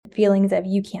feelings of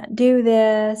you can't do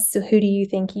this. So who do you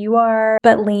think you are?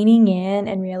 But leaning in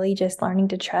and really just learning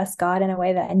to trust God in a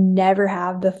way that I never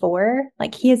have before.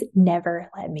 Like he has never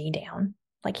let me down.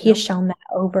 Like he has shown that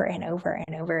over and over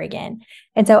and over again.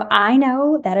 And so I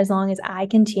know that as long as I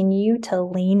continue to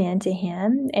lean into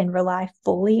him and rely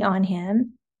fully on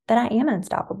him, that I am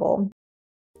unstoppable.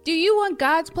 Do you want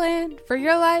God's plan for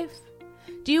your life?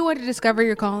 Do you want to discover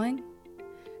your calling?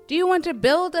 Do you want to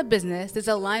build a business that's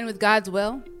aligned with God's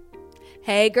will?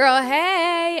 Hey girl,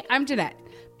 hey! I'm Jeanette,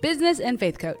 business and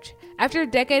faith coach. After a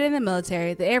decade in the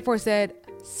military, the Air Force said,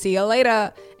 see you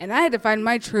later, and I had to find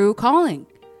my true calling.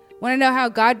 Want to know how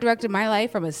God directed my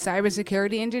life from a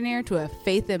cybersecurity engineer to a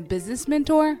faith and business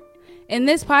mentor? In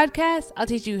this podcast, I'll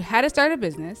teach you how to start a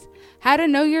business, how to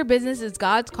know your business is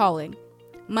God's calling,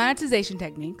 monetization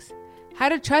techniques, how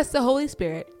to trust the Holy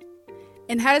Spirit,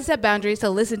 and how to set boundaries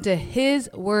to listen to His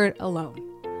word alone.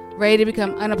 Ready to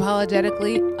become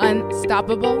unapologetically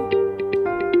unstoppable?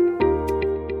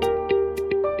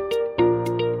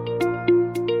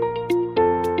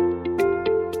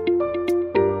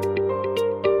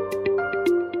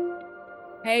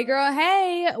 Hey girl,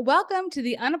 hey! Welcome to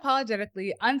the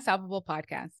Unapologetically Unstoppable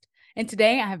podcast. And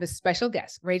today I have a special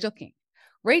guest, Rachel King.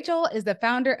 Rachel is the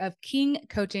founder of King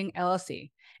Coaching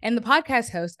LLC and the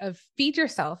podcast host of Feed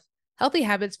Yourself, Healthy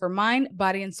Habits for Mind,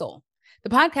 Body, and Soul. The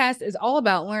podcast is all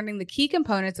about learning the key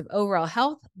components of overall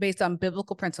health based on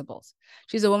biblical principles.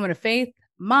 She's a woman of faith,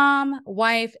 mom,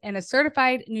 wife, and a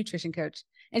certified nutrition coach.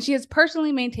 And she has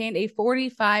personally maintained a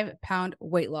 45-pound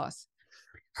weight loss.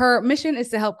 Her mission is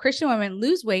to help Christian women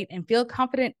lose weight and feel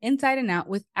confident inside and out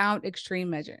without extreme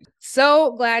measures.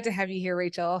 So glad to have you here,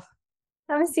 Rachel.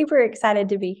 I'm super excited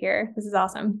to be here. This is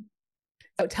awesome.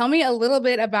 So tell me a little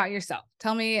bit about yourself.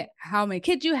 Tell me how many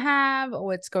kids you have,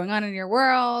 what's going on in your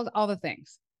world, all the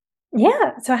things.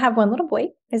 Yeah. So I have one little boy.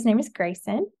 His name is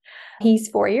Grayson. He's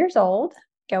 4 years old,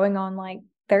 going on like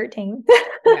 13.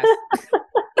 Yes.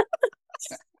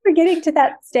 We're getting to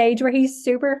that stage where he's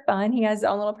super fun. He has his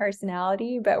own little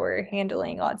personality, but we're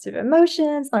handling lots of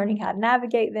emotions, learning how to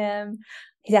navigate them.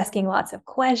 He's asking lots of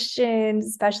questions,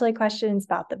 especially questions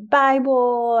about the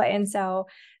Bible. And so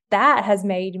that has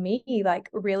made me like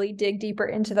really dig deeper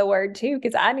into the word too,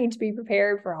 because I need to be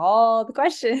prepared for all the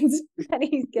questions that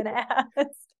he's going to ask.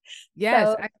 Yes.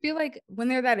 So, I feel like when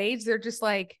they're that age, they're just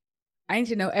like, I need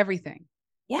to know everything.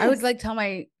 yes. I would like tell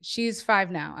she's 5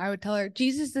 now. I would tell her,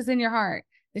 Jesus is in your heart.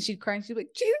 Then she'd cry and she'd be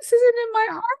like, Jesus isn't in my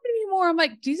heart anymore. I'm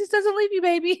like, Jesus doesn't leave you,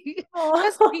 baby.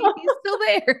 Trust me, he's still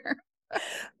there.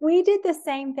 We did the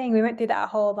same thing. We went through that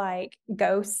whole like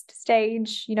ghost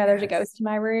stage. You know, there's a Yes. ghost in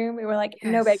my room. We were like,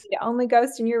 no, Yes. baby, the only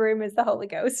ghost in your room is the Holy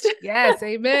Ghost. Yes,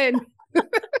 amen.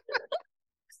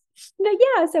 No,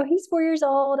 yeah. So he's 4 years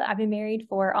old. I've been married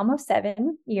for almost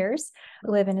 7 years.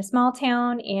 We live in a small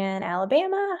town in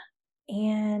Alabama.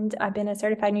 And I've been a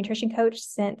certified nutrition coach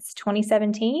since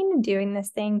 2017, doing this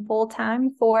thing full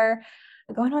time for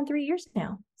going on 3 years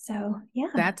now. So, yeah.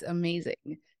 That's amazing.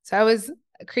 So I was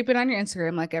creeping on your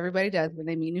Instagram like everybody does when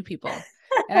they meet new people.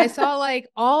 And I saw like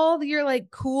all your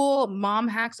like cool mom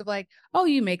hacks of like, oh,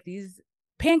 you make these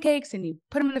pancakes and you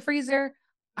put them in the freezer.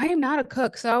 I am not a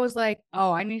cook. So I was like,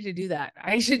 oh, I need to do that.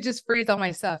 I should just freeze all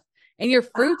my stuff. And your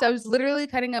fruits, I was literally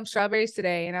cutting up strawberries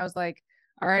today. And I was like,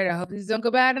 all right, I hope these don't go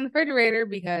bad in the refrigerator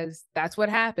because that's what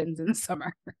happens in the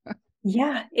summer.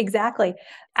 Yeah, exactly.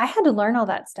 I had to learn all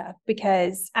that stuff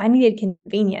because I needed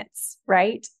convenience,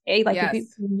 right? Like yes. if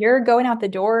you're going out the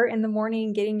door in the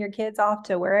morning, getting your kids off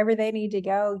to wherever they need to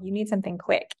go, you need something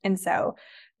quick. And so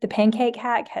the pancake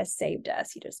hack has saved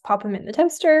us. You just pop them in the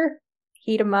toaster,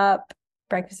 heat them up.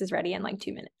 Breakfast is ready in like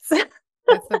 2 minutes.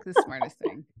 That's like the smartest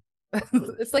thing.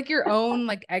 It's like your own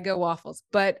like Eggo waffles,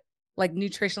 but like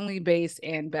nutritionally based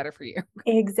and better for you.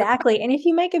 Exactly. And if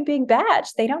you make a big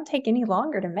batch, they don't take any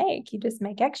longer to make. You just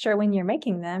make extra when you're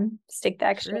making them, stick the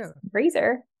extra in the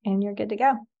freezer, and you're good to go.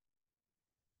 I'm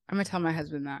gonna tell my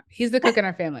husband that. He's the cook in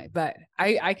our family, but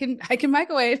I can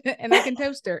microwave and I can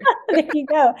toast her. There you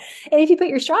go. And if you put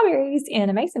your strawberries in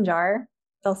a mason jar,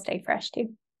 they'll stay fresh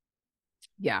too.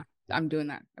 Yeah, I'm doing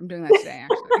that. I'm doing that today,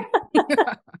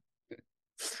 actually.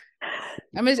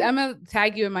 I'm gonna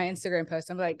tag you in my Instagram post.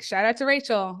 I'm like, shout out to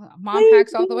Rachel. Mom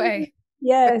hacks all the way.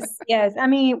 Yes, yes. I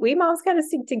mean, we moms got to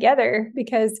stick together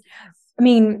because, I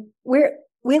mean, we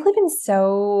live in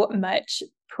so much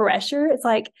pressure. It's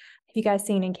like, have you guys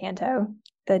seen Encanto,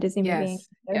 the Disney movie?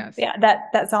 Yes. Yeah,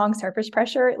 that song, Surface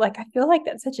Pressure. Like, I feel like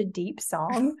that's such a deep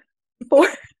song for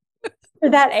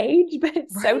that age, but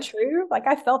it's so true. Like,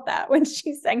 I felt that when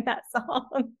she sang that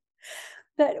song.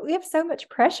 that we have so much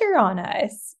pressure on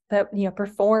us that,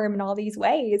 perform in all these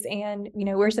ways. And,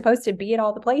 we're supposed to be at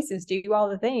all the places, do all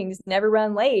the things, never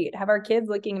run late, have our kids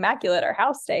looking immaculate, our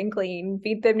house staying clean,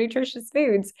 feed them nutritious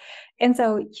foods. And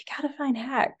so you got to find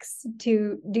hacks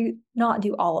to not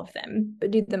do all of them,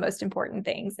 but do the most important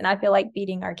things. And I feel like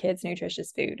feeding our kids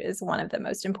nutritious food is one of the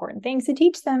most important things to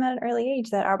teach them at an early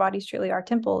age that our bodies truly are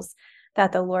temples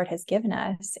that the Lord has given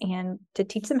us, and to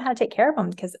teach them how to take care of them,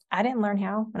 because I didn't learn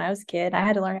how when I was a kid. I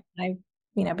had to learn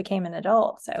when I became an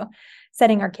adult. So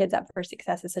setting our kids up for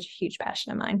success is such a huge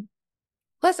passion of mine.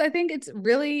 Plus, I think it's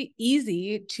really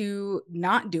easy to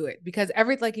not do it because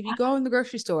if you go in the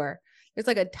grocery store, there's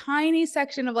like a tiny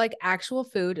section of like actual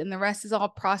food and the rest is all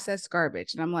processed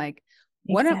garbage. And I'm like,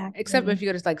 except if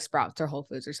you go to like Sprouts or Whole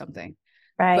Foods or something.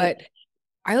 Right. But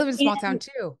I live in a small town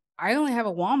too. I only have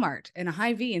a Walmart and a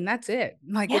Hy-Vee and that's it.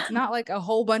 Like, it's not like a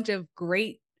whole bunch of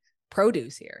great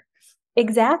produce here.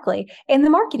 Exactly. And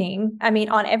the marketing,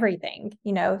 on everything,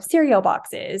 cereal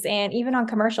boxes and even on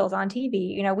commercials on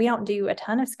TV, we don't do a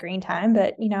ton of screen time,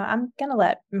 but, I'm going to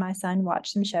let my son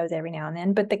watch some shows every now and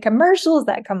then. But the commercials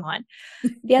that come on,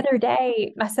 the other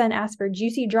day, my son asked for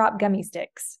Juicy Drop gummy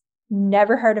sticks.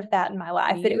 Never heard of that in my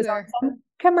life, but it was on some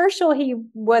commercial he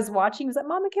was watching. He was like,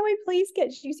 Mama, can we please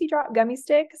get Juicy Drop gummy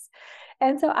sticks?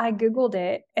 And so I Googled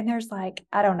it, and there's like,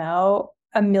 I don't know,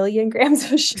 1 million grams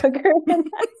of sugar in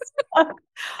that stuff.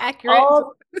 Accurate.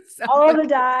 All the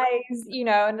dyes,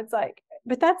 and it's like,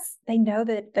 but they know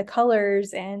that the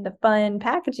colors and the fun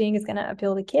packaging is going to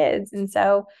appeal to kids. And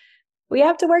so we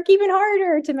have to work even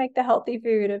harder to make the healthy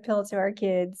food appeal to our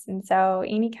kids. And so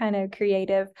any kind of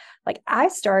creative, like I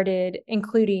started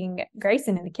including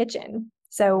Grayson in the kitchen.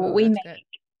 So we make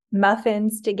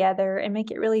muffins together and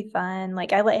make it really fun.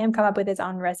 Like I let him come up with his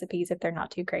own recipes if they're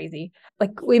not too crazy.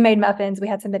 Like we made muffins. We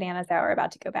had some bananas that were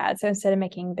about to go bad. So instead of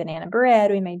making banana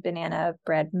bread, we made banana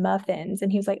bread muffins. And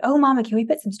he was like, oh, Mama, can we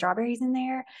put some strawberries in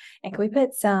there? And can we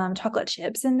put some chocolate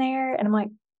chips in there? And I'm like,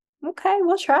 okay,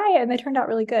 we'll try it. And they turned out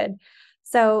really good.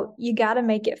 So you got to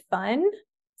make it fun.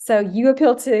 So you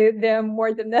appeal to them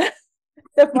more than the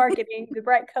marketing, the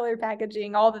bright color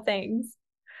packaging, all the things.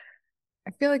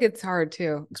 I feel like it's hard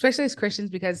too, especially as Christians,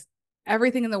 because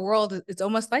everything in the world, it's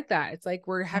almost like that. It's like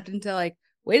we're having to like,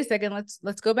 wait a second,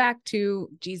 let's go back to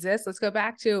Jesus. Let's go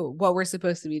back to what we're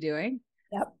supposed to be doing.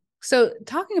 Yep. So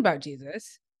talking about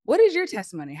Jesus, what is your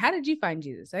testimony? How did you find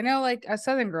Jesus? I know like as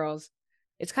Southern girls,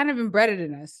 it's kind of embedded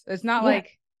in us. It's not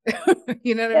like,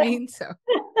 you know what I mean? So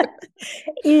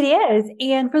it is.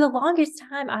 And for the longest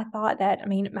time, I thought that,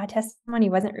 my testimony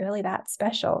wasn't really that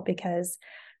special because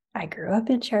I grew up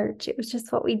in church. It was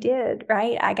just what we did,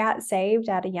 right? I got saved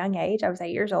at a young age. I was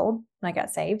 8 years old when I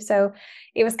got saved. So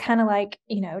it was kind of like,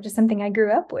 just something I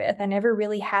grew up with. I never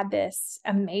really had this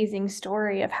amazing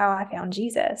story of how I found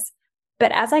Jesus.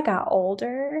 But as I got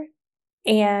older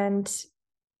and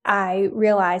I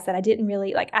realized that I didn't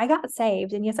really I got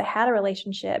saved, and yes, I had a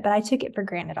relationship, but I took it for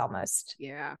granted almost.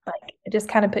 Yeah. Like I just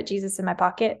kind of put Jesus in my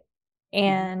pocket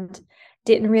and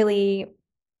didn't really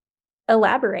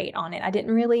elaborate on it. I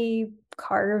didn't really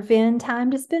carve in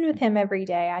time to spend with him every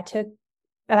day. I took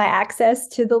my access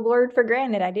to the Lord for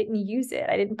granted. I didn't use it.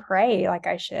 I didn't pray like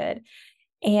I should.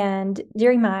 And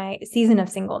during my season of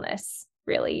singleness,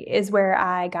 really is where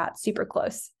I got super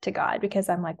close to God, because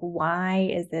I'm like, why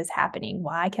is this happening?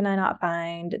 Why can I not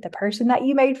find the person that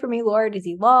you made for me, Lord? Is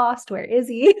he lost? Where is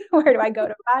he? Where do I go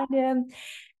to find him?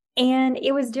 And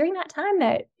it was during that time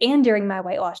and during my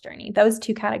weight loss journey, those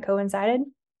two kind of coincided.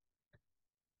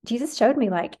 Jesus showed me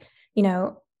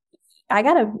I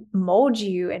got to mold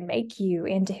you and make you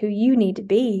into who you need to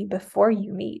be before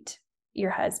you meet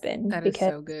your husband. That is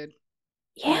so good.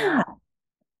 Yeah.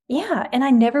 Yeah. And I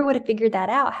never would have figured that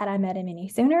out had I met him any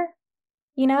sooner,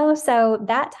 so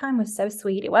that time was so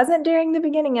sweet. It wasn't during the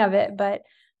beginning of it, but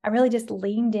I really just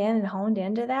leaned in and honed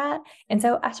into that. And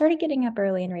so I started getting up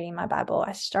early and reading my Bible.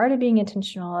 I started being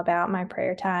intentional about my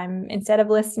prayer time. Instead of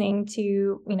listening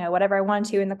to, whatever I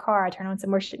wanted to in the car, I turn on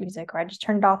some worship music, or I just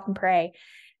turn it off and pray,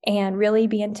 and really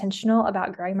be intentional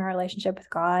about growing my relationship with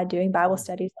God, doing Bible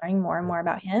studies, learning more and more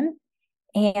about him.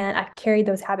 And I've carried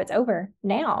those habits over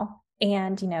now.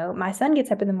 And, my son gets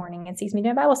up in the morning and sees me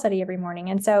doing Bible study every morning.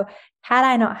 And so had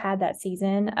I not had that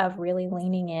season of really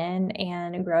leaning in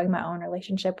and growing my own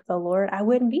relationship with the Lord, I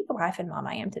wouldn't be the wife and mom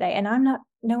I am today. And I'm not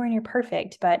nowhere near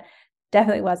perfect, but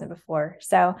definitely wasn't before.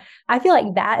 So I feel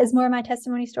like that is more of my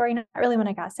testimony story, not really when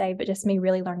I got saved, but just me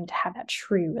really learning to have that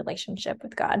true relationship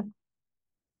with God.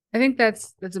 I think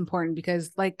that's important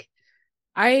because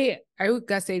I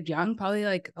got saved young, probably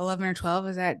like 11 or 12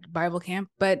 was at Bible camp,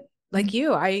 but like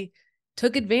you, I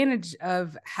took advantage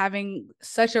of having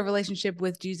such a relationship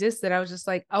with Jesus that I was just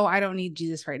like, oh, I don't need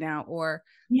Jesus right now, or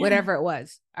Yeah. whatever it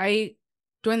was. I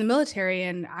joined the military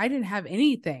and I didn't have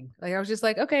anything. Like I was just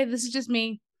like, okay, this is just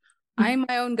me. I'm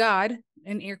my own God,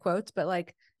 in air quotes, but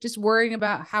like just worrying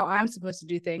about how I'm supposed to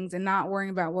do things and not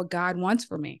worrying about what God wants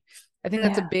for me. I think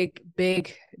that's a Yeah. big,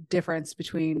 big difference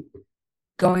between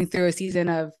going through a season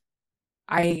of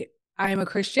I I am a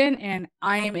Christian and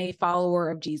I am a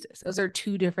follower of Jesus. Those are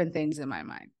two different things in my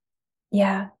mind.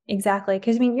 Yeah, exactly.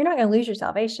 Because I mean, you're not going to lose your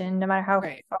salvation no matter how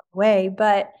Right. far away.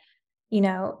 But,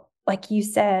 like you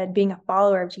said, being a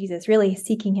follower of Jesus, really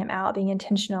seeking him out, being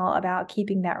intentional about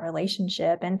keeping that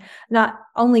relationship and not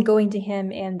only going to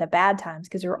him in the bad times,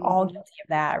 because we're all Mm-hmm. guilty of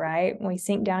that, right? When we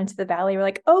sink down into the valley, we're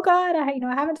like, oh God, I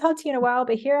haven't talked to you in a while,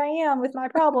 but here I am with my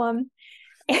problem.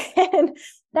 And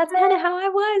that's kind of how I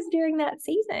was during that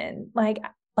season. Like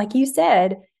you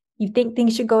said, you think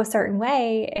things should go a certain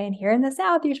way. And here in the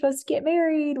South, you're supposed to get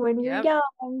married when you're Yep.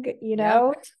 young,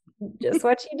 Yep. just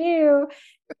what you do.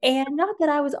 And not that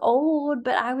I was old,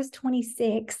 but I was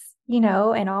 26,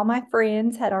 and all my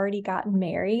friends had already gotten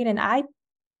married. And I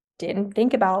didn't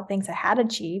think about all the things I had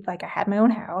achieved. Like I had my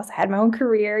own house, I had my own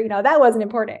career, that wasn't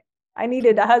important. I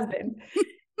needed a husband.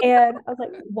 And I was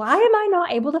like, why am I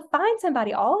not able to find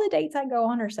somebody? All the dates I go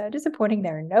on are so disappointing.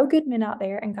 There are no good men out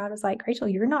there. And God was like, Rachel,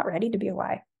 you're not ready to be a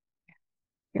wife.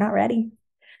 You're not ready.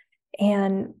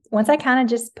 And once I kind of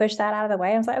just pushed that out of the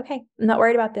way, I was like, okay, I'm not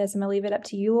worried about this. I'm going to leave it up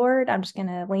to you, Lord. I'm just going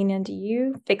to lean into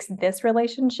you, fix this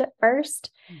relationship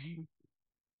first. Mm-hmm.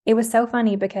 It was so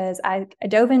funny because I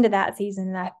dove into that season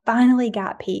and I finally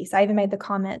got peace. I even made the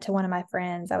comment to one of my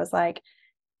friends. I was like,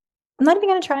 I'm not even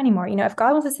going to try anymore. If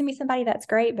God wants to send me somebody, that's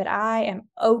great, but I am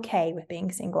okay with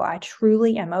being single. I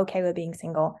truly am okay with being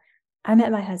single. I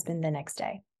met my husband the next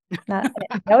day. I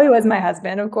didn't know he was my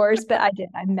husband, of course, but I did.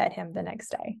 I met him the next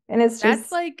day. And it's That's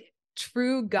just, like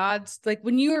true God's, like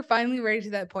when you are finally ready to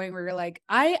that point where you're like,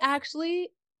 I actually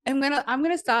I'm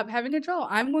gonna stop having control.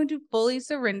 I'm going to fully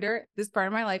surrender this part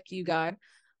of my life to you, God.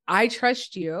 I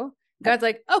trust you. God's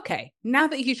like, okay, now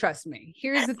that you trust me,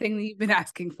 here's the thing that you've been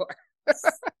asking for.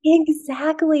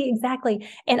 exactly, exactly.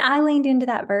 And I leaned into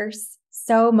that verse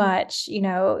so much,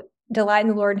 delight in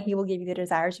the Lord and he will give you the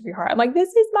desires of your heart. I'm like, this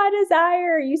is my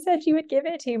desire. You said you would give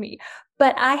it to me.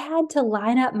 But I had to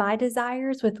line up my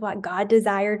desires with what God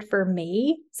desired for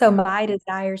me. So Yeah. my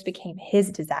desires became his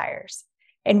desires.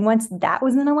 And once that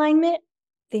was in alignment,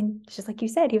 then just like you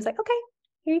said, he was like, okay,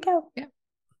 here you go. Yeah.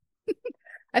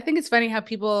 I think it's funny how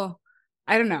people,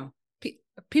 I don't know,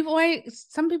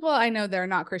 some people I know that are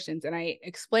not Christians, and I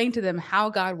explain to them how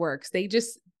God works. They're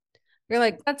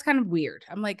like, that's kind of weird.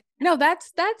 I'm like, no,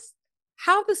 that's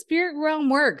how the spirit realm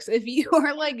works. If you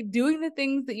are like doing the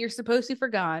things that you're supposed to for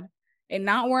God and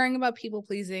not worrying about people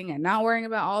pleasing and not worrying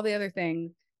about all the other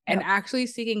things and Yep. actually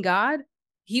seeking God,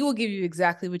 he will give you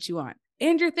exactly what you want.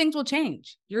 And your things will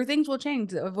change. Your things will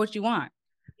change of what you want.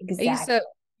 I used Exactly. to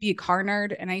be a car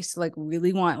nerd and I used to like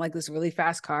really want like this really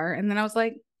fast car. And then I was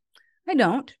like, I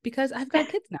don't, because I've got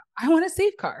kids now. I want a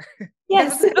safe car. God was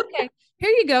Yes. like, okay,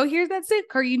 here you go. Here's that safe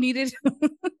car you needed.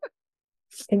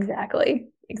 Exactly.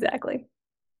 Exactly.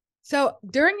 So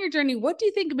during your journey, what do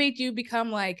you think made you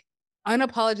become like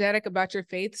unapologetic about your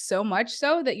faith so much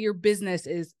so that your business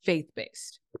is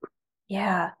faith-based?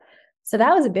 Yeah. So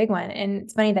that was a big one. And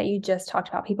it's funny that you just talked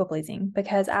about people pleasing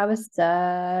because I was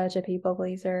such a people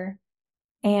pleaser.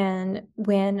 And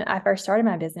when I first started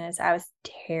my business, I was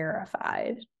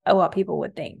terrified of what people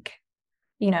would think.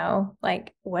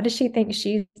 Like, what does she think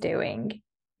she's doing?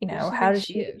 Who does she How think does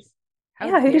she she, is? How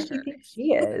yeah, who dare does she her? think she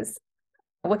is?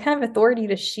 What kind of authority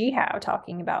does she have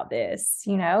talking about this?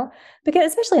 Because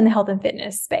especially in the health and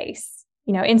fitness space,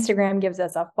 Instagram gives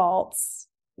us a false,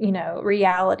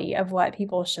 reality of what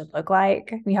people should look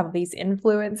like. We have these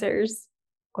influencers,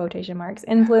 quotation marks,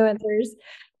 influencers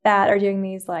that are doing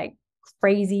these like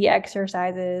crazy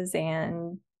exercises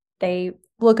and they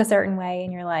look a certain way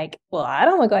and you're like, well, I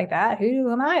don't look like that.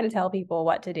 Who am I to tell people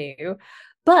what to do?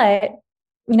 But,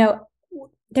 you know,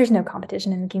 there's no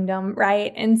competition in the kingdom,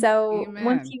 right? And so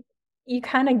once Amen. you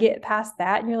kind of get past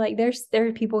that and you're like, there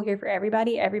are people here for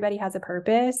everybody. Everybody has a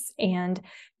purpose, and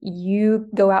you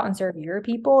go out and serve your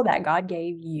people that God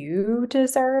gave you to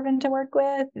serve and to work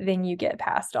with, then you get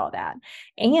past all that.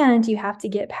 And you have to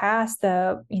get past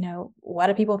the, what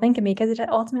do people think of me? Because it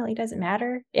ultimately doesn't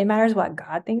matter. It matters what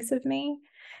God thinks of me.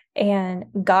 And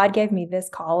God gave me this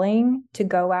calling to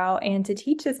go out and to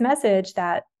teach this message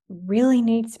that really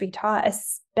needs to be taught,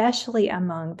 especially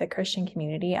among the Christian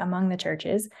community, among the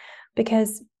churches,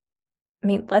 because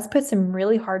let's put some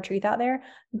really hard truth out there.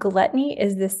 Gluttony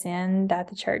is the sin that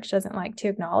the church doesn't like to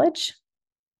acknowledge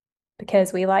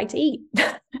because we like to eat.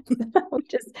 We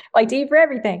just like to eat for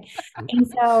everything. And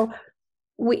so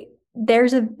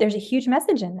there's a huge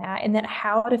message in that, and that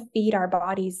how to feed our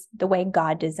bodies the way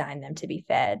God designed them to be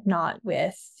fed, not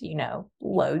with,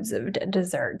 loads of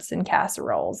desserts and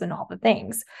casseroles and all the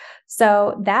things.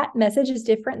 So that message is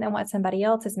different than what somebody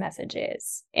else's message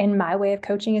is. And my way of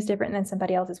coaching is different than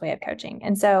somebody else's way of coaching.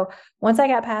 And so once I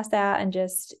got past that and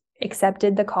just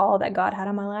accepted the call that God had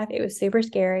on my life, it was super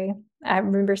scary. I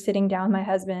remember sitting down with my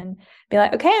husband, be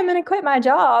like, okay, I'm going to quit my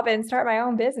job and start my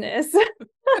own business.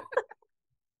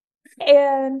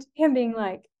 And him being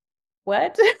like,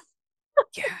 what?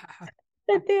 Yeah.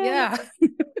 But then Yeah.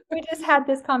 we just had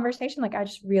this conversation. Like, I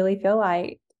just really feel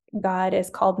like God has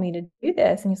called me to do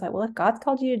this. And he's like, well, if God's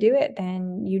called you to do it,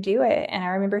 then you do it. And I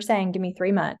remember saying, give me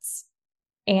 3 months.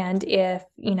 And if,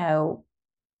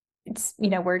 it's,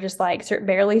 we're just like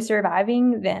barely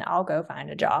surviving, then I'll go find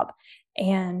a job.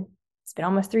 And it's been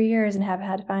almost 3 years and haven't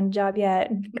had to find a job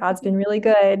yet. God's been really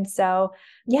good. So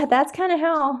yeah, that's kind of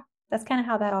how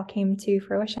that all came to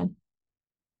fruition.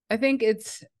 I think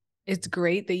it's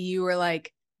great that you were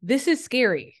like, this is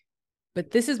scary,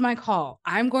 but this is my call.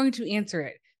 I'm going to answer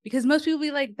it, because most people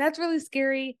be like, that's really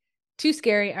scary, too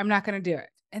scary, I'm not going to do it.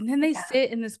 And then they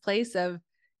sit in this place of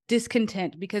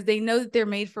discontent because they know that they're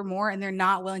made for more and they're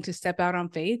not willing to step out on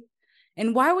faith.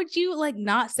 And why would you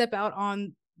not step out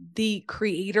on the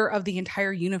creator of the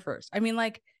entire universe? I mean,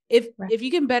 if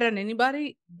you can bet on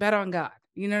anybody, bet on God.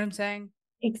 You know what I'm saying?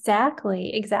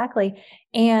 Exactly.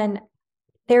 And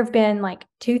there have been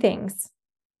 2 things.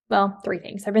 Well, 3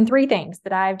 things. There have been 3 things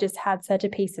that I've just had such a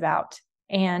peace about.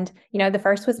 And, the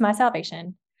first was my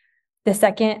salvation. The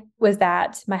second was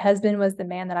that my husband was the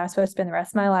man that I was supposed to spend the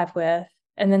rest of my life with.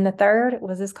 And then the third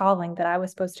was this calling that I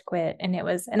was supposed to quit. And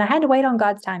I had to wait on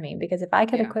God's timing, because if I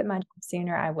could have quit my job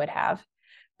sooner, I would have.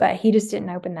 But he just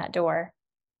didn't open that door.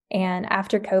 And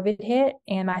after COVID hit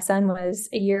and my son was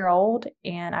a year old,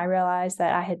 and I realized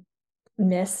that I had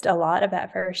missed a lot of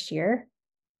that first year,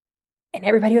 and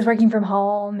everybody was working from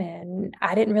home, and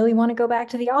I didn't really want to go back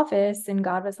to the office. And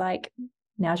God was like,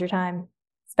 now's your time,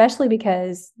 especially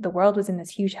because the world was in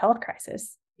this huge health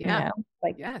crisis. Yeah.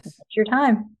 Yes. It's your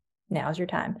time. Now's your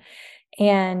time.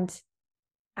 And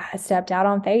I stepped out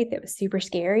on faith. It was super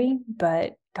scary,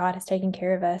 but God has taken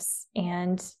care of us.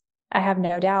 And I have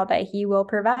no doubt that he will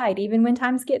provide, even when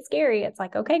times get scary. It's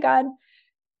like, okay, God.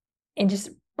 And just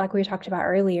like we talked about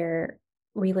earlier,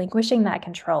 relinquishing that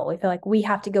control. We feel like we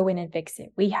have to go in and fix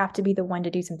it. We have to be the one to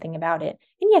do something about it.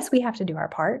 And yes, we have to do our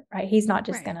part, right? He's not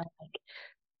just going to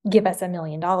give us $1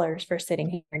 million for sitting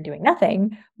here and doing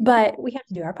nothing, but we have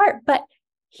to do our part. But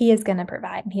he is going to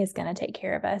provide, and he is going to take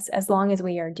care of us as long as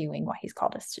we are doing what he's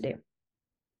called us to do.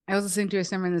 I was listening to a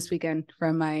sermon this weekend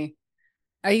from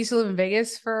I used to live in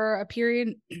Vegas for a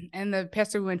period, and the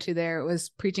pastor we went to there was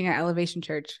preaching at Elevation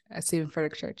Church, at Stephen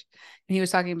Furtick Church. And he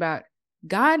was talking about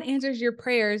God answers your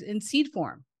prayers in seed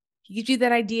form. He gives you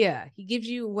that idea. He gives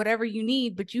you whatever you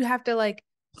need, but you have to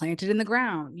plant it in the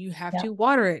ground. You have to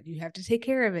water it. You have to take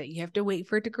care of it. You have to wait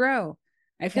for it to grow.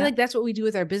 I feel like that's what we do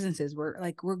with our businesses.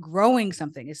 We're growing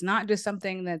something. It's not just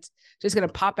something that's just going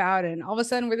to pop out and all of a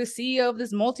sudden we're the CEO of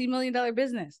this multi-million-dollar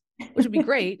business, which would be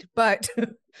great. But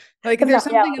there's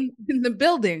something in the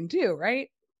building too, right?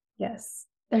 Yes.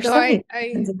 There's so many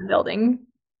lessons in the building.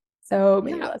 So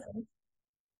many lessons.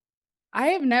 I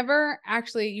have never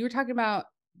actually, you were talking about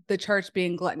the church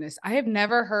being gluttonous. I have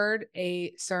never heard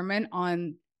a sermon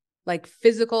on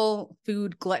physical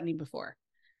food gluttony before.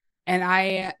 And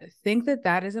I think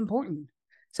that is important.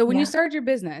 So when you start your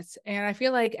business, and I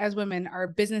feel like as women, our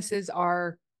businesses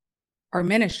are our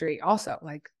ministry also.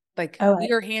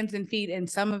 We are hands and feet, and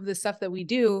some of the stuff that we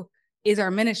do is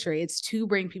our ministry. It's to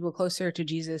bring people closer to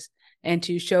Jesus and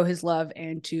to show his love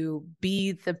and to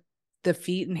be the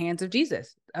feet and hands of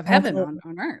Jesus, of heaven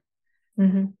on earth.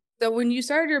 Mm-hmm. So when you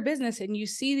start your business and you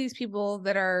see these people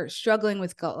that are struggling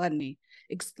with gluttony,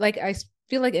 I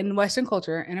feel like in Western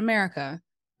culture, in America,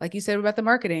 like you said about the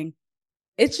marketing,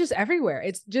 it's just everywhere.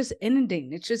 It's just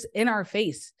inundating. It's just in our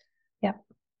face. Yeah.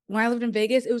 When I lived in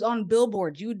Vegas, it was on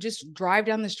billboards. You would just drive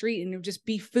down the street and it would just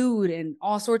be food and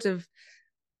all sorts of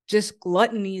just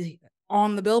gluttony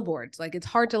on the billboards. It's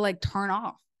hard to turn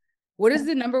off. What is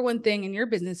the number one thing in your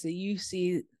business that you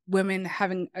see women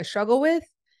having a struggle with,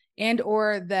 and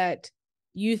or that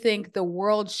you think the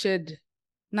world should,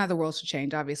 not the world should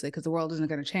change, obviously, because the world isn't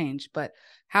going to change, but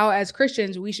how as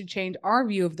Christians, we should change our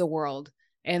view of the world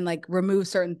and remove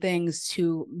certain things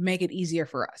to make it easier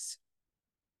for us?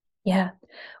 Yeah.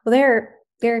 Well, there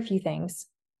are a few things.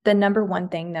 The number one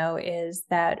thing though, is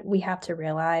that we have to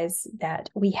realize that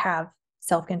we have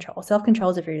self-control.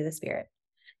 Self-control is a fruit of the Spirit.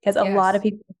 Because a lot of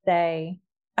Yes. people say,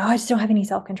 oh, I just don't have any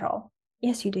self-control.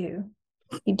 Yes, you do.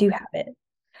 You do have it.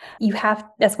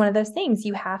 That's one of those things.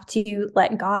 You have to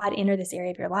let God enter this area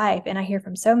of your life. And I hear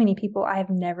from so many people, I've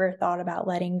never thought about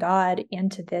letting God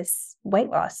into this weight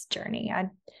loss journey. I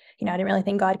didn't really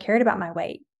think God cared about my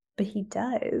weight, but he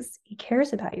does. He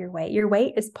cares about your weight. Your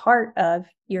weight is part of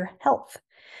your health.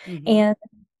 Mm-hmm. And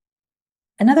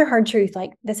another hard truth,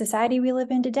 like the society we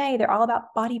live in today, they're all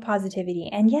about body positivity.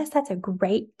 And yes, that's a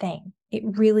great thing. It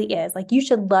really is. Like, you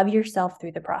should love yourself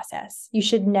through the process. You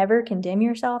should never condemn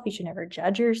yourself. You should never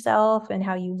judge yourself and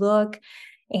how you look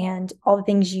and all the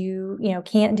things you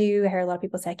can't do. I hear a lot of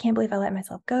people say, I can't believe I let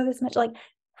myself go this much. Like,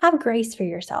 have grace for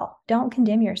yourself. Don't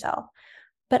condemn yourself.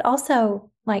 But also,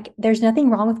 like, there's nothing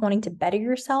wrong with wanting to better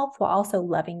yourself while also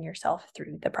loving yourself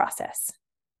through the process.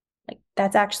 Like,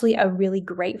 that's actually a really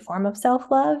great form of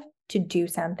self-love, to do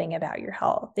something about your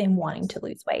health and wanting to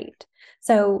lose weight.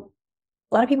 So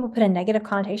a lot of people put a negative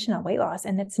connotation on weight loss,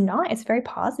 and it's not. It's a very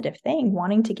positive thing,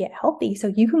 wanting to get healthy so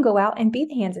you can go out and be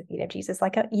the hands and feet of Jesus.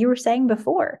 Like you were saying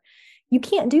before, you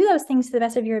can't do those things to the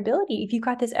best of your ability if you've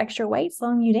got this extra weight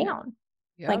slowing you down.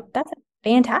 Like, Yep. that's a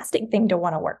fantastic thing to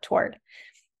want to work toward.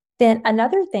 Then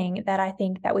another thing that I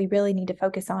think that we really need to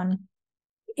focus on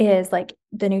is like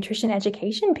the nutrition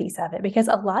education piece of it, because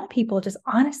a lot of people just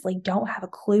honestly don't have a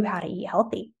clue how to eat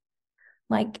healthy.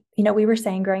 Like, we were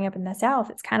saying, growing up in the South,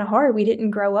 it's kind of hard. We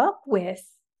didn't grow up with,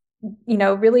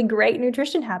 really great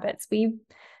nutrition habits. We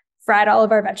fried all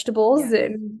of our vegetables Yes.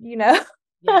 and,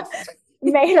 Yes.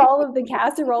 made all of the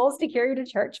casseroles to carry to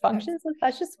church Yes. functions.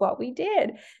 That's just what we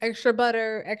did. Extra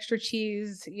butter, extra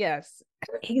cheese. Yes.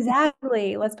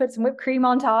 Exactly. Let's put some whipped cream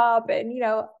on top and,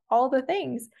 all the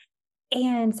things.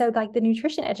 And so, like, the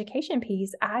nutrition education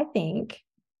piece, I think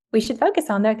we should focus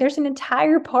on that. There's an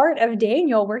entire part of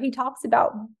Daniel where he talks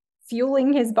about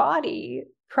fueling his body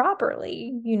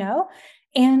properly,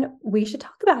 and we should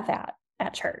talk about that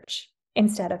at church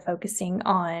instead of focusing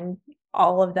on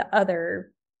all of the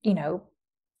other,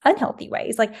 unhealthy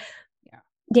ways. Like, Yeah.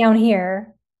 down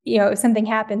here, if something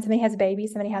happens, somebody has a baby,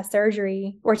 somebody has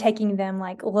surgery, we're taking them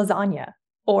like lasagna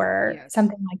or Yes.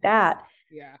 something like that.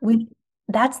 Yeah.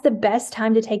 That's the best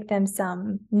time to take them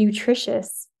some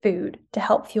nutritious food to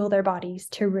help fuel their bodies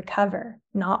to recover,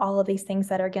 not all of these things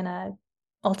that are going to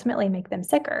ultimately make them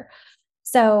sicker.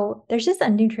 So there's just a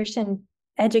nutrition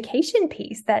education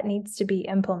piece that needs to be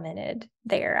implemented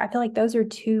there. I feel like those are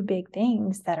two big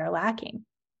things that are lacking.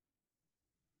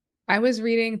 I was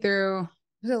reading through,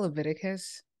 was it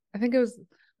Leviticus? I think it was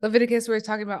Leviticus, where it's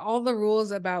talking about all the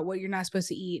rules about what you're not supposed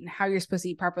to eat and how you're supposed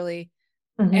to eat properly.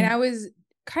 And I was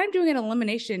kind of doing an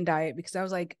elimination diet because I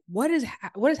was like, what is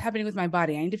happening with my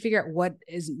body? I need to figure out what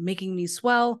is making me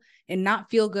swell and not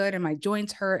feel good and my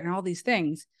joints hurt and all these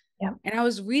things. Yeah. And I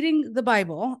was reading the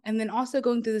Bible and then also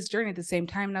going through this journey at the same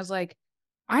time. And I was like,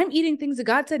 I'm eating things that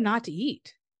God said not to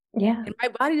eat. Yeah. And my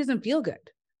body doesn't feel good.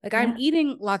 Like, I'm Yeah.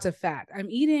 eating lots of fat. I'm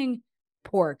eating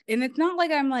pork. And it's not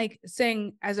like I'm like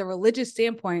saying, as a religious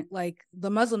standpoint, like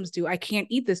the Muslims do, I can't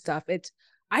eat this stuff. It's,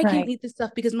 I can't eat this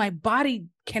stuff because my body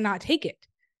cannot take it.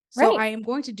 So I am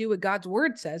going to do what God's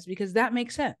word says because that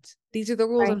makes sense. These are the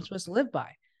rules I'm supposed to live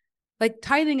by. Like,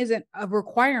 tithing isn't a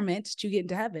requirement to get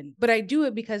into heaven, but I do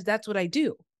it because that's what I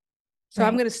do. So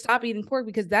I'm going to stop eating pork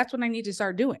because that's what I need to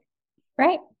start doing.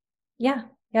 Right. Yeah.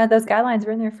 Yeah. Those guidelines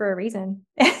are in there for a reason.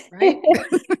 Right.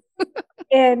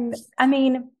 And I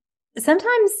mean,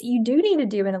 sometimes you do need to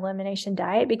do an elimination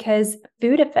diet because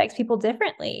food affects people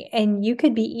differently. And you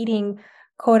could be eating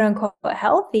quote unquote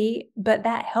healthy, but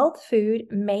that health food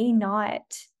may not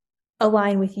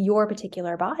align with your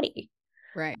particular body.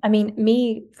 Right. I mean,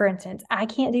 me, for instance, I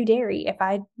can't do dairy. If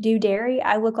I do dairy,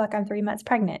 I look like I'm 3 months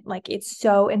pregnant. Like, it's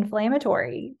so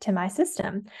inflammatory to my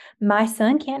system. My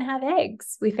son can't have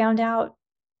eggs. We found out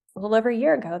a little over a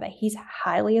year ago that he's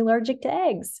highly allergic to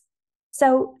eggs.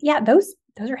 So yeah, those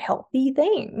are healthy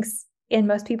things in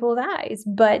most people's eyes,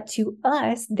 but to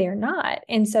us, they're not.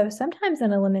 And so sometimes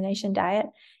an elimination diet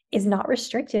is not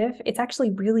restrictive. It's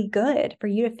actually really good for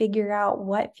you to figure out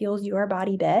what fuels your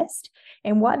body best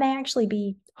and what may actually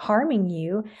be harming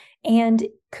you. And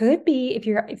could be, if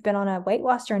you've been on a weight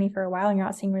loss journey for a while and you're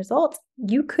not seeing results,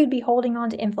 you could be holding on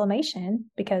to inflammation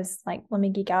because, like, let me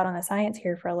geek out on the science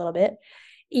here for a little bit.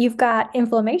 You've got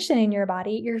inflammation in your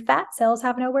body, your fat cells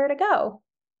have nowhere to go.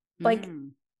 Like,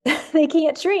 they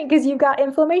can't shrink because you've got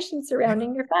inflammation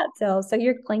surrounding your fat cells. So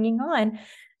you're clinging on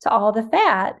to all the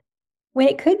fat when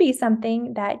it could be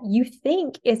something that you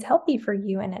think is healthy for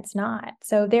you and it's not.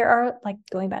 So there are, like,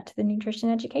 going back to the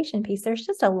nutrition education piece, there's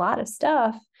just a lot of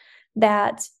stuff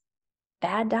that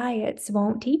bad diets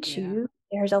won't teach you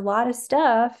there's a lot of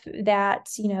stuff that,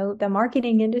 the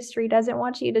marketing industry doesn't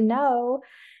want you to know.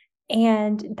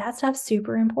 And that stuff's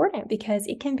super important because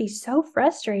it can be so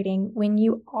frustrating when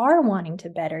you are wanting to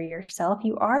better yourself.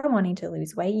 You are wanting to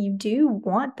lose weight. You do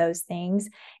want those things.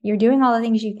 You're doing all the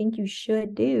things you think you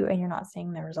should do, and you're not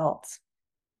seeing the results.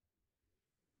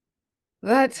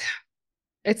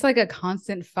 It's like a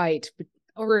constant fight,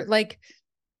 or like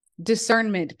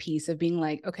discernment piece of being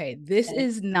like, okay, this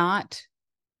is not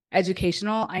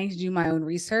educational. I need to do my own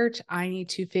research. I need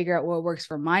to figure out what works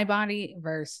for my body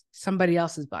versus somebody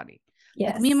else's body.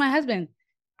 Like me and Yes. my husband,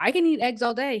 I can eat eggs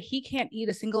all day. He can't eat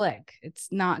a single egg. It's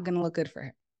not going to look good for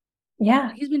him.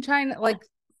 Yeah. He's been trying to, like,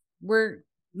 we're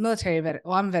military veteran.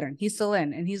 Well, I'm a veteran. He's still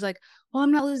in. And he's like, well,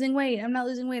 I'm not losing weight. I'm not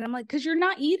losing weight. I'm like, because you're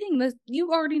not eating this.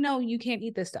 You already know you can't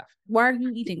eat this stuff. Why are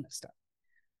you eating this stuff?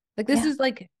 Like, this is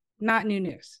like not new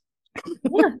news.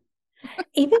 Yeah.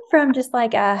 Even from just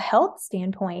like a health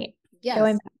standpoint, Yes.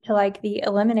 going back to like the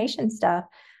elimination stuff,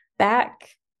 back,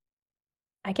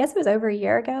 I guess it was over a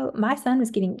year ago, my son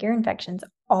was getting ear infections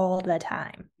all the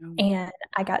time. Oh. And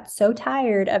I got so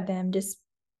tired of them just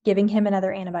giving him another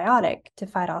antibiotic to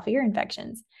fight off ear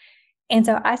infections. And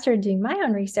so I started doing my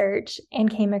own research and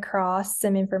came across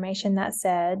some information that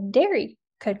said dairy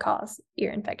could cause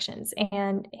ear infections.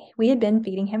 And we had been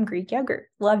feeding him Greek yogurt,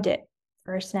 loved it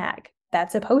for a snack.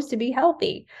 That's supposed to be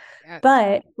healthy. Yes.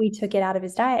 But we took it out of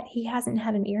his diet. He hasn't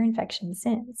had an ear infection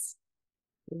since.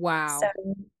 Wow.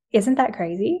 So isn't that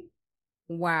crazy?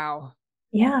 Wow.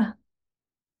 Yeah.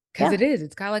 Because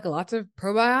it's got like lots of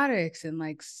probiotics and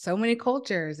like so many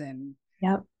cultures and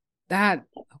that,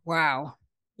 wow.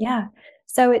 Yeah.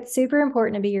 So it's super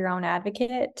important to be your own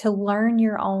advocate, to learn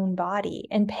your own body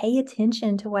and pay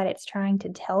attention to what it's trying to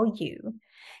tell you.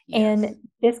 Yes. And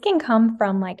this can come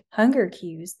from like hunger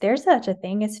cues. There's such a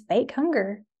thing as fake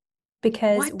hunger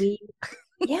because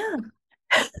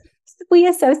we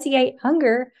associate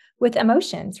hunger with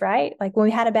emotions, right? Like when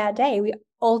we had a bad day, we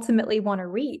ultimately want to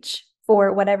reach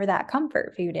for whatever that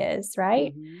comfort food is,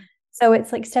 right? Mm-hmm. So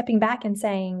it's like stepping back and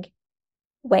saying,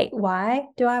 wait, why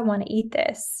do I want to eat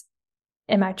this?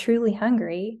 Am I truly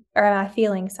hungry, or am I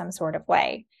feeling some sort of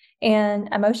way? And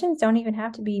emotions don't even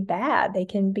have to be bad. They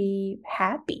can be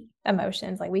happy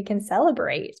emotions. Like we can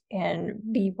celebrate and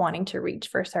be wanting to reach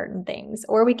for certain things,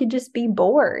 or we could just be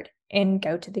bored and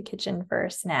go to the kitchen for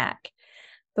a snack.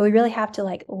 But we really have to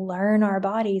like learn our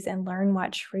bodies and learn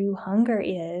what true hunger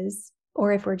is,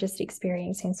 or if we're just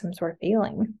experiencing some sort of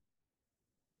feeling.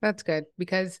 That's good,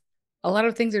 because a lot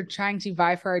of things are trying to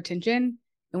vie for our attention,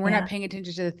 and we're not paying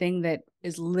attention to the thing that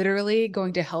is literally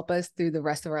going to help us through the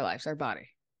rest of our lives, our body.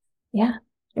 Yeah,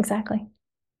 exactly.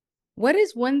 What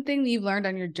is one thing that you've learned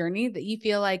on your journey that you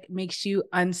feel like makes you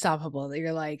unstoppable? That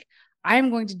you're like, I'm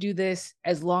going to do this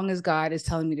as long as God is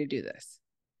telling me to do this.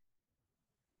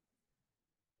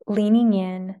 Leaning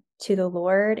in to the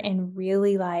Lord and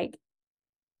really like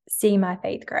see my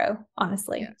faith grow,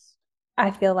 honestly. Yes.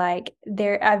 I feel like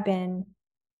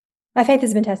my faith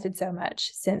has been tested so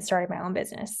much since starting my own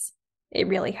business. It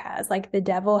really has. Like the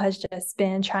devil has just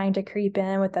been trying to creep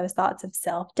in with those thoughts of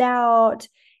self-doubt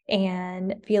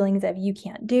and feelings of you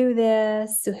can't do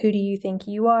this. So who do you think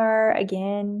you are?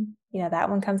 Again, that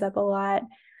one comes up a lot.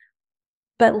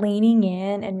 But leaning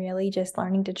in and really just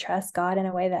learning to trust God in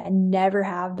a way that I never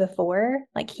have before.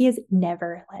 Like he has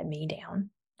never let me down.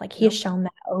 Like he has shown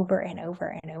that over and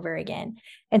over and over again.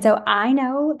 And so I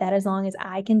know that as long as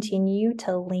I continue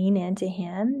to lean into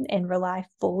him and rely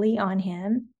fully on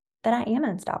him, that I am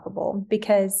unstoppable.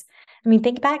 Because,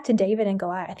 think back to David and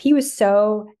Goliath. He was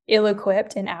so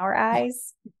ill-equipped in our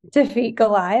eyes to defeat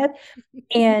Goliath.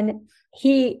 And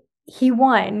he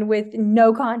won with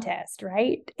no contest,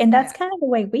 right? And that's kind of the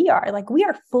way we are. Like we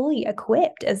are fully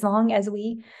equipped as long as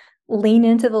we lean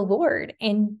into the Lord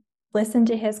and listen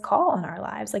to his call on our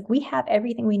lives. Like we have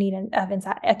everything we need of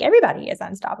inside. Like everybody is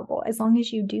unstoppable as long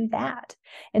as you do that.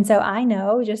 And so I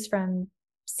know just from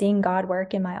seeing God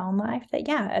work in my own life that,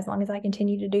 as long as I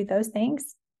continue to do those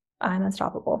things, I'm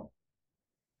unstoppable.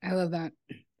 I love that,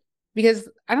 because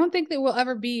I don't think that we'll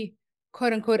ever be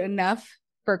quote unquote enough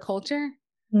for culture.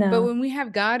 No. But when we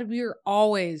have God, we are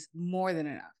always more than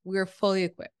enough. We are fully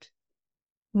equipped.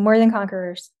 More than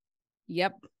conquerors.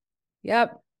 Yep.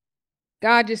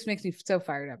 God just makes me so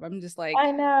fired up. I'm just like,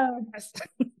 I know.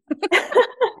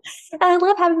 I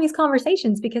love having these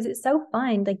conversations because it's so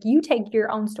fun. Like you take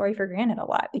your own story for granted a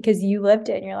lot because you lived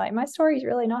it and you're like, my story is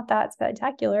really not that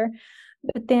spectacular.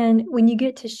 But then when you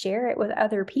get to share it with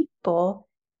other people,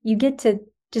 you get to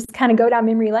just kind of go down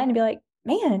memory lane and be like,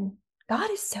 man, God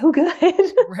is so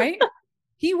good. Right?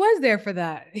 He was there for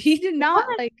that. He did not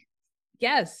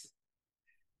yes.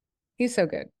 He's so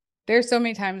good. There's so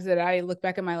many times that I look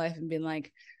back at my life and been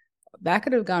like, that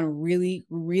could have gone really,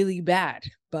 really bad,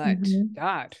 but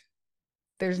God,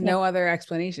 there's Yep. no other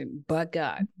explanation but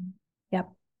God. Yep.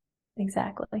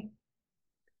 Exactly.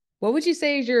 What would you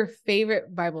say is your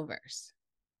favorite Bible verse?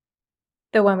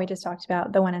 The one we just talked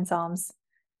about, the one in Psalms.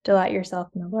 Delight yourself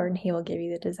in the Lord, and He will give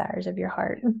you the desires of your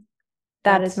heart.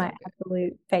 That is my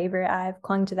absolute favorite. I've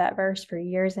clung to that verse for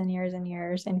years and years and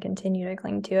years and continue to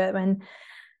cling to it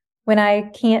when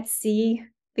I can't see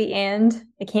the end,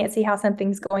 I can't see how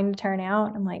something's going to turn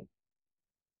out. I'm like,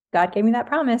 God gave me that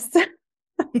promise.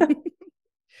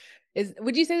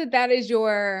 Would you say that is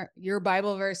your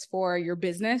Bible verse for your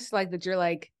business? Like that you're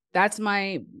like, that's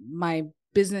my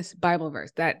business Bible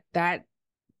verse. That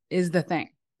is the thing.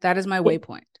 That is my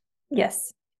waypoint.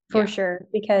 Yes, for sure.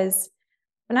 Because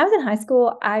when I was in high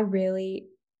school,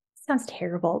 sounds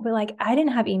terrible, but like I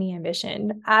didn't have any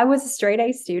ambition. I was a straight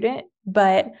A student,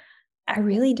 but I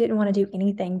really didn't want to do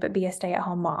anything but be a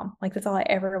stay-at-home mom. Like that's all I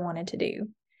ever wanted to do.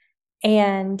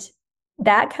 And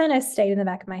that kind of stayed in the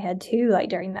back of my head too, like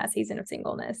during that season of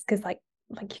singleness, because like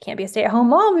you can't be a stay-at-home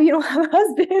mom if you don't have a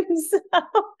husband. So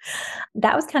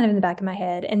that was kind of in the back of my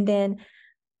head. And then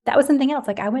that was something else.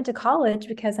 Like I went to college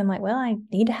because I'm like, well, I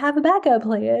need to have a backup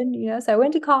plan, So I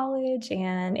went to college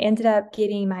and ended up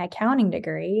getting my accounting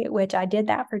degree, which I did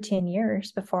that for 10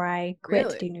 years before I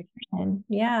quit to do nutrition.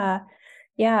 Yeah.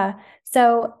 Yeah.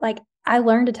 So like I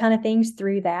learned a ton of things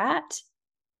through that.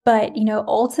 But,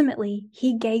 ultimately,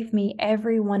 He gave me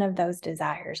every one of those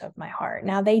desires of my heart.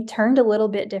 Now, they turned a little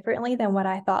bit differently than what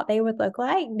I thought they would look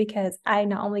like because I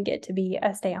not only get to be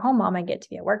a stay-at-home mom, I get to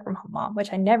be a work-from-home mom,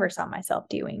 which I never saw myself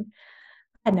doing.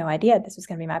 I had no idea this was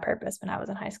going to be my purpose when I was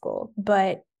in high school.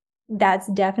 But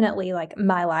that's definitely like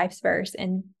my life's verse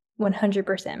and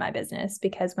 100% my business,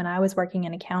 because when I was working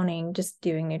in accounting, just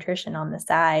doing nutrition on the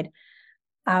side,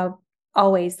 I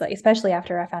always, like, especially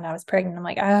after I found out I was pregnant, I'm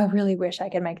like, I really wish I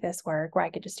could make this work where I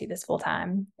could just do this full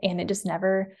time. And it just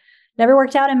never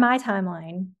worked out in my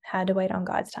timeline. Had to wait on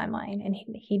God's timeline. And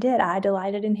he did. I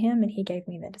delighted in Him and He gave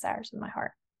me the desires of my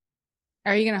heart.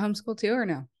 Are you going to homeschool too or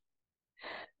no?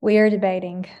 We are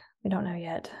debating. We don't know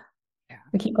yet. Yeah.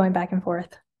 We keep going back and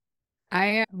forth.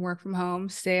 I work from home,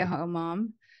 stay-at-home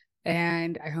mom,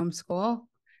 and I homeschool.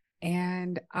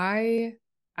 And I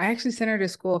actually sent her to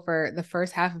school for the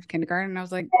first half of kindergarten. And I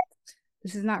was like,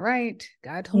 this is not right.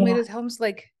 God told me to homeschool.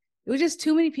 Like, it was just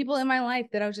too many people in my life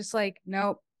that I was just like,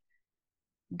 nope.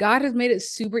 God has made it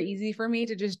super easy for me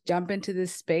to just jump into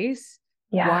this space.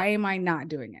 Yeah. Why am I not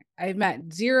doing it? I've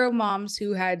met 0 moms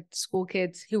who had school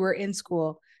kids who were in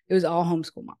school. It was all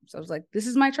homeschool moms. I was like, this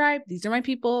is my tribe. These are my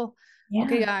people. Yeah.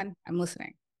 Okay, God, I'm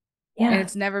listening. Yeah. And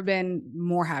it's never been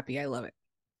more happy. I love it.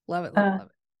 Love it. Love it.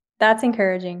 That's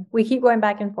encouraging. We keep going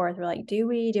back and forth. We're like, do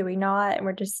we not? And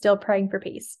we're just still praying for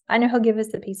peace. I know He'll give us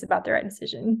the peace about the right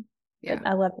decision. Yeah. But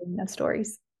I love hearing those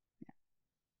stories. Yeah.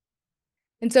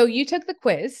 And so you took the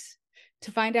quiz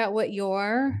to find out what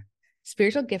your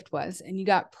spiritual gift was, and you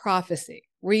got prophecy.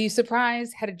 Were you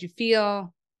surprised? How did you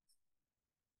feel?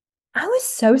 I was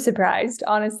so surprised,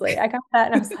 honestly. I got that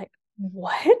and I was like,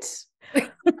 what?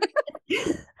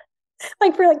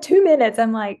 Like for like 2 minutes,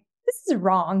 I'm like, this is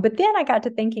wrong. But then I got to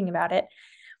thinking about it.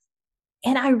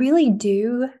 And I really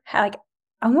do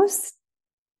almost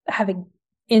have an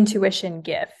intuition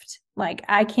gift. Like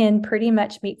I can pretty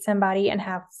much meet somebody and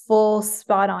have full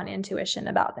spot on intuition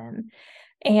about them.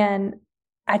 And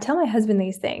I tell my husband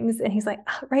these things and he's like,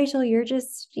 oh, Rachel, you're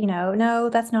just, no,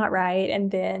 that's not right.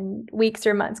 And then weeks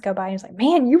or months go by and he's like,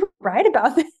 man, you were right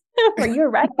about this. Or you were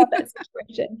right about that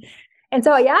situation. And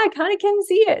so, yeah, I kind of can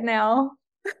see it now.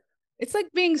 It's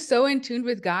like being so in tune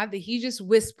with God that He's just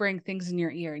whispering things in your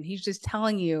ear and He's just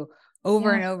telling you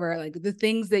over and over, like the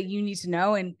things that you need to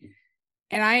know. And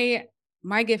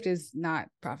my gift is not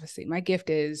prophecy. My gift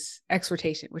is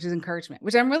exhortation, which is encouragement,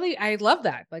 which I love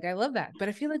that. Like, I love that. But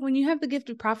I feel like when you have the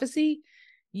gift of prophecy,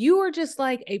 you are just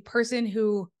like a person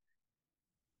who,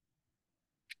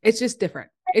 it's just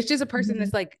different. It's just a person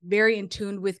that's like very in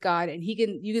tune with God, and you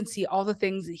can see all the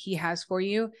things that He has for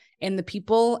you and the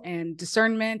people and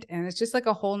discernment. And it's just like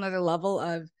a whole nother level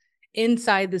of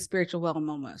inside the spiritual realm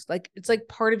almost. Like, it's like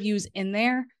part of you is in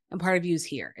there and part of you is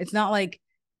here. It's not like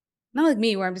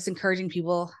me where I'm just encouraging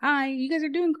people. Hi, you guys are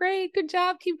doing great. Good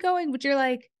job. Keep going. But you're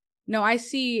like, no, I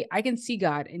can see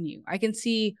God in you. I can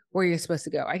see where you're supposed to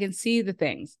go. I can see the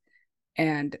things.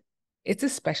 And it's a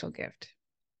special gift.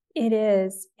 It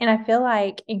is. And I feel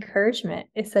like encouragement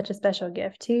is such a special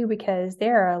gift too, because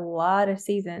there are a lot of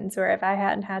seasons where if I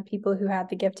hadn't had people who had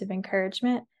the gift of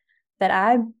encouragement, that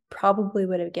I probably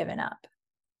would have given up.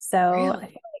 So really? I feel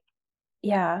like,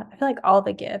 Yeah, I feel like all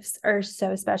the gifts are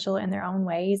so special in their own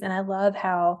ways. And I love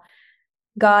how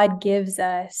God gives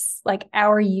us like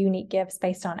our unique gifts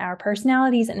based on our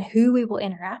personalities and who we will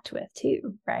interact with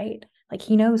too, right? Like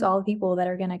he knows all the people that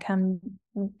are going to come,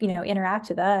 interact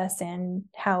with us and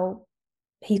how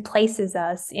he places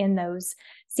us in those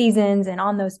seasons and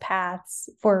on those paths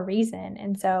for a reason.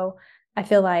 And so I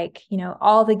feel like,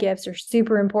 all the gifts are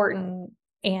super important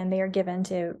and they are given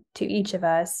to each of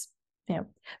us.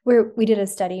 We did a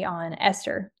study on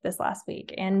Esther this last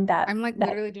week, and that I'm like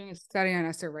literally doing a study on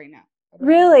Esther right now.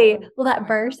 really, well, that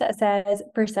verse that says,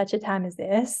 for such a time as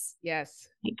this, Yes.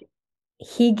 like,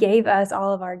 he gave us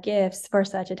all of our gifts for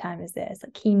such a time as this.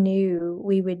 Like he knew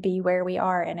we would be where we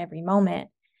are in every moment.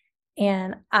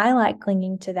 And I like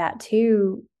clinging to that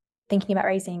too, thinking about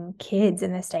raising kids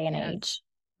in this day and Yes. age.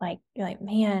 Like, you're like,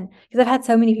 man, because I've had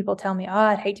so many people tell me, oh,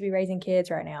 I'd hate to be raising kids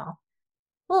right now.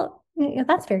 Well,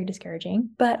 that's very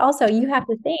discouraging. But also, you have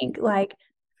to think like,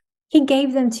 he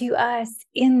gave them to us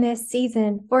in this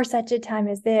season for such a time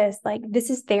as this. Like, this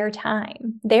is their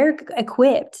time. They're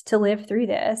equipped to live through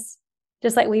this,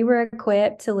 just like we were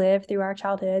equipped to live through our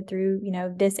childhood, through,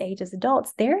 this age as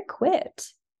adults. They're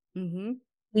equipped. Mm-hmm.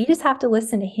 We just have to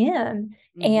listen to him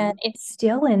and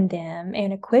instill in them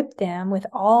and equip them with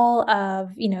all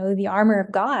of, the armor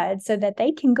of God so that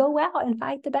they can go out and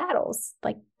fight the battles.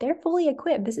 Like they're fully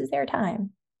equipped. This is their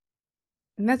time.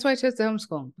 And that's why I chose to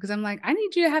homeschool, because I'm like, I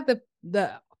need you to have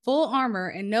the full armor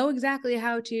and know exactly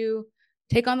how to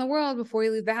take on the world before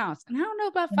you leave the house. And I don't know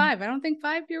about 5. I don't think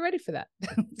 5 you're ready for that.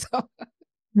 So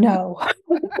no.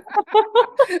 so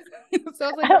I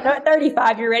was like, I don't know, at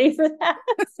 35, you're ready for that.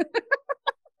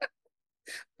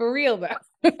 for real though.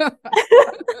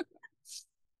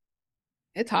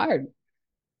 It's hard.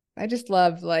 I just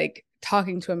love like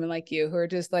talking to women like you who are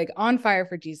just like on fire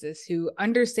for Jesus, who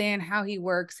understand how he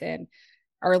works and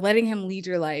are letting him lead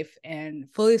your life and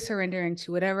fully surrendering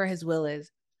to whatever his will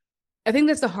is. I think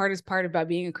that's the hardest part about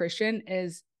being a Christian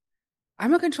is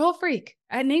I'm a control freak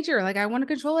at nature. Like I want to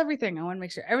control everything. I want to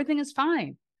make sure everything is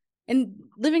fine. And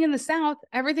living in the South,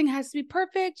 everything has to be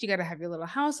perfect. You got to have your little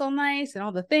house all nice and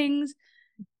all the things.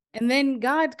 And then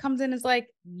God comes in and is like,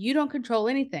 you don't control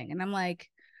anything. And I'm like,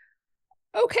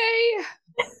 okay.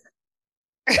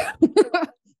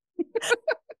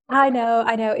 I know.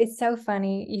 It's so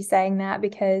funny you saying that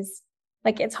because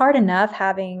like it's hard enough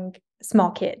having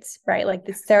small kids, right? Like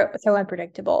it's so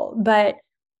unpredictable. But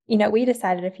we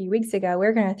decided a few weeks ago we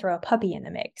are going to throw a puppy in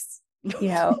the mix.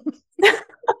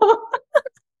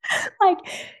 Like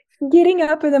getting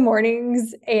up in the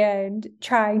mornings and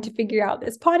trying to figure out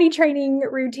this potty training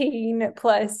routine,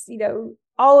 plus,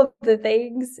 all of the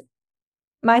things.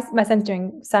 My son's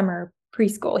doing summer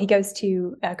preschool. He goes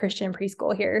to a Christian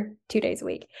preschool here 2 days a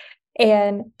week.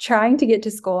 And trying to get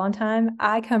to school on time,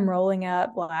 I come rolling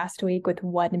up last week with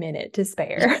 1 minute to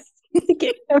spare to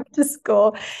get him to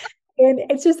school. And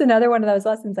it's just another one of those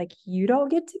lessons like, you don't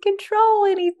get to control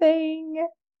anything.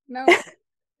 No,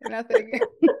 nothing.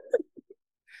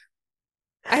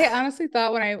 I honestly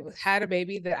thought when I had a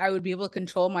baby that I would be able to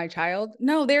control my child.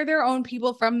 No, they're their own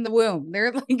people from the womb.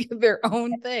 They're like their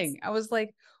own thing. I was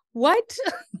like, what?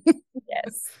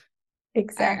 Yes,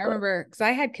 exactly. I remember because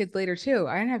I had kids later too.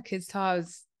 I didn't have kids till I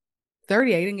was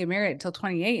 30. I didn't get married until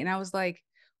 28. And I was like,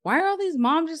 why are all these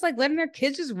moms just like letting their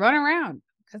kids just run around?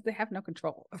 Because they have no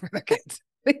control over their kids.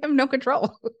 They have no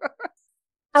control.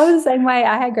 I was the same way.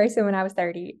 I had Grayson when I was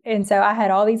 30. And so I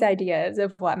had all these ideas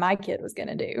of what my kid was going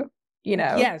to do,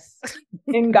 Yes.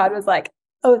 And God was like,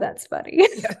 oh, that's funny.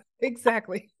 Yeah,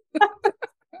 exactly.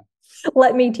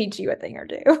 Let me teach you a thing or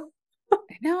two.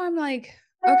 Now I'm like,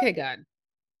 okay, God,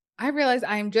 I realize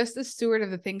I am just the steward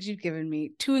of the things you've given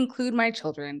me to include my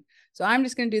children. So I'm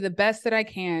just going to do the best that I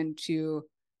can to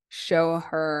show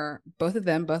her, both of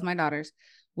them, both my daughters,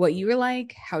 what you are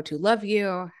like, how to love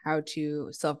you, how to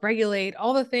self-regulate,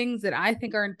 all the things that I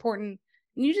think are important.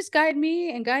 And you just guide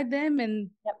me and guide them.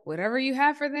 And whatever you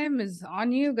have for them is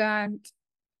on you, God.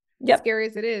 As scary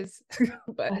as it is,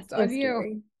 but it's on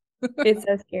you. It's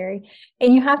so scary.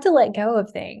 And you have to let go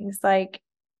of things like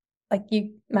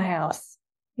my house.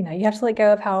 You have to let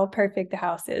go of how perfect the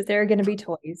house is. There are going to be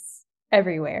toys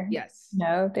everywhere. Yes.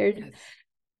 There's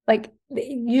like,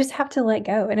 you just have to let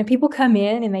go. And if people come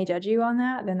in and they judge you on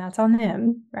that, then that's on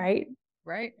them. Right.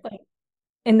 Right. Like,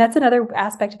 and that's another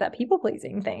aspect of that people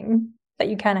pleasing thing that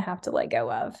you kind of have to let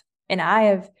go of. And I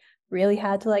have really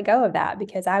had to let go of that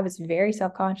because I was very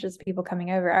self-conscious of people coming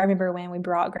over. I remember when we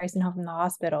brought Grayson home from the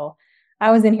hospital,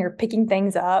 I was in here picking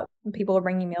things up. People were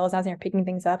bringing meals. I was in here picking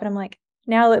things up. And I'm like,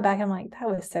 now I look back, I'm like, that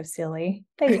was so silly.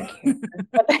 They didn't care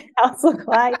what the house looked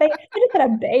like. They just had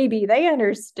a baby. They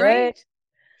understood. Right?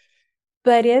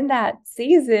 But in that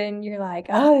season, you're like,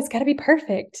 oh, it's got to be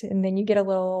perfect. And then you get a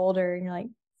little older and you're like,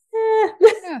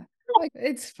 Yeah. Like,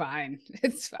 it's fine.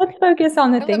 It's fine. let's focus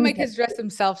on the I let things. my kids dress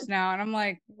themselves now. And I'm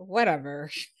like, whatever.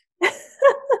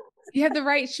 You have the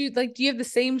right shoes. Like, do you have the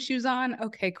same shoes on?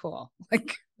 Okay, cool.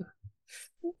 Like,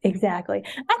 Exactly.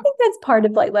 I think that's part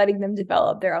of like letting them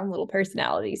develop their own little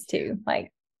personalities too.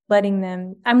 Like letting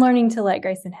them, I'm learning to let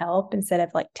Grayson help instead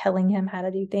of like telling him how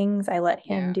to do things. I let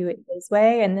him do it his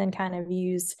way and then kind of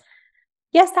use,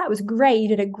 yes, that was great. You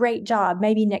did a great job.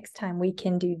 Maybe next time we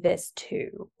can do this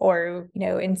too. Or,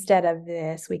 instead of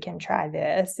this, we can try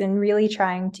this, and really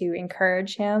trying to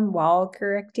encourage him while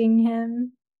correcting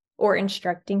him or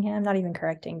instructing him, not even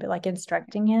correcting, but like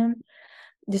instructing him.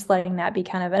 Just letting that be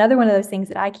kind of another one of those things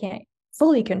that I can't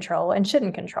fully control and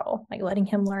shouldn't control, like letting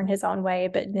him learn his own way,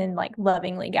 but then like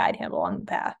lovingly guide him along the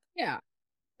path. Yeah.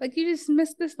 Like, you just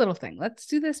missed this little thing. Let's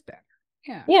do this better.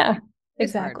 Yeah. Yeah, It's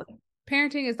exactly. hard.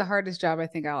 Parenting is the hardest job I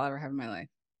think I'll ever have in my life.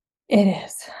 It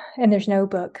is. And there's no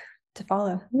book to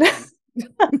follow.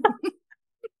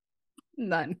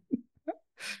 None.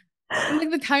 And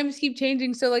like the times keep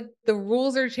changing. So like the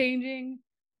rules are changing.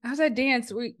 I was at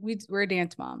dance. We're a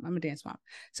dance mom. I'm a dance mom.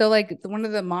 So like one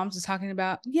of the moms was talking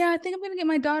about, yeah, I think I'm going to get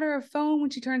my daughter a phone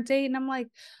when she turns 8. And I'm like,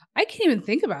 I can't even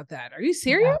think about that. Are you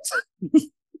serious? No.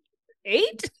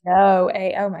 8? No,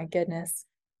 8. Oh my goodness.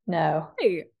 No.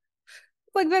 Hey.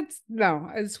 Like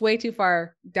it's way too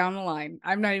far down the line.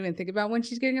 I'm not even thinking about when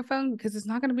she's getting a phone because it's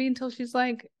not going to be until she's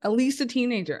like at least a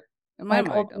teenager in my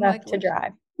mind. Old enough to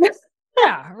drive.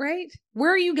 Yeah, right.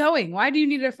 Where are you going? Why do you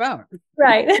need a phone?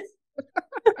 Right.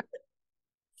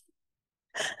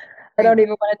 I don't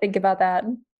even want to think about that.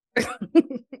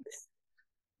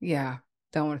 Yeah,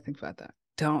 don't want to think about that.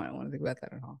 Don't want to think about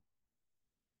that at all.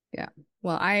 Yeah.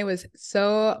 Well, I was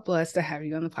so blessed to have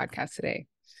you on the podcast today.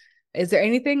 Is there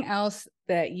anything else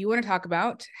that you want to talk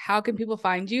about? How can people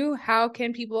find you? How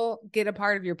can people get a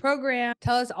part of your program?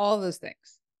 Tell us all those things.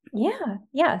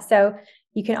 Yeah. So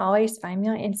you can always find me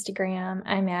on Instagram.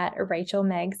 I'm at Rachel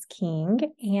Meggs King,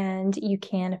 and you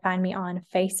can find me on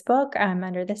Facebook. I'm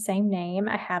under the same name.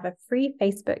 I have a free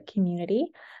Facebook community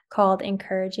called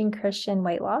Encouraging Christian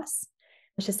Weight Loss.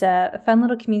 It's just a fun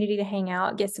little community to hang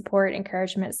out, get support,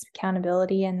 encouragement,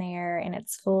 accountability in there. And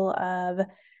it's full of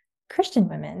Christian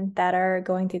women that are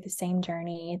going through the same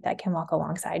journey that can walk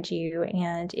alongside you.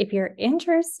 And if you're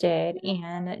interested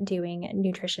in doing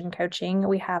nutrition coaching,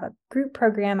 we have a group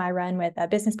program I run with a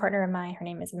business partner of mine. Her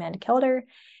name is Amanda Kelder,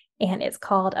 and it's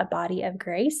called A Body of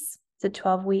Grace. It's a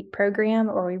 12-week program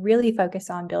where we really focus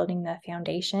on building the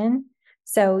foundation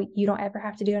so you don't ever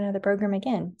have to do another program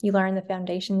again. You learn the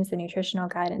foundations, the nutritional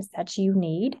guidance that you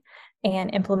need,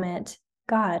 and implement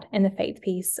God and the faith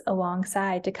piece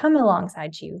to come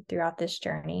alongside you throughout this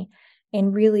journey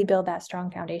and really build that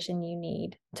strong foundation you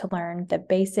need to learn the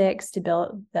basics, to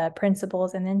build the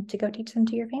principles, and then to go teach them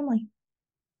to your family.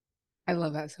 I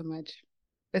love that so much.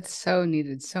 It's so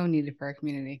needed for our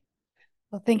community.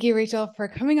 Well, thank you, Rachel, for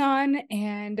coming on.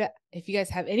 And if you guys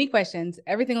have any questions,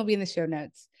 everything will be in the show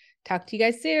notes. Talk to you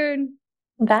guys soon.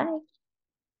 Bye.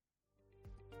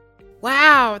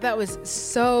 Wow, that was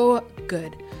so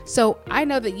good. So I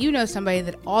know that you know somebody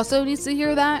that also needs to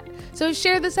hear that. So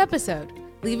share this episode,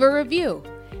 leave a review.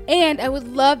 And I would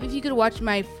love if you could watch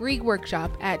my free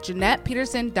workshop at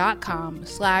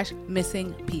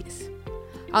JeanettePeterson.com/missingpiece.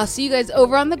 I'll see you guys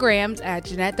over on the grams at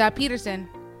Jeanette.Peterson.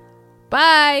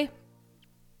 Bye.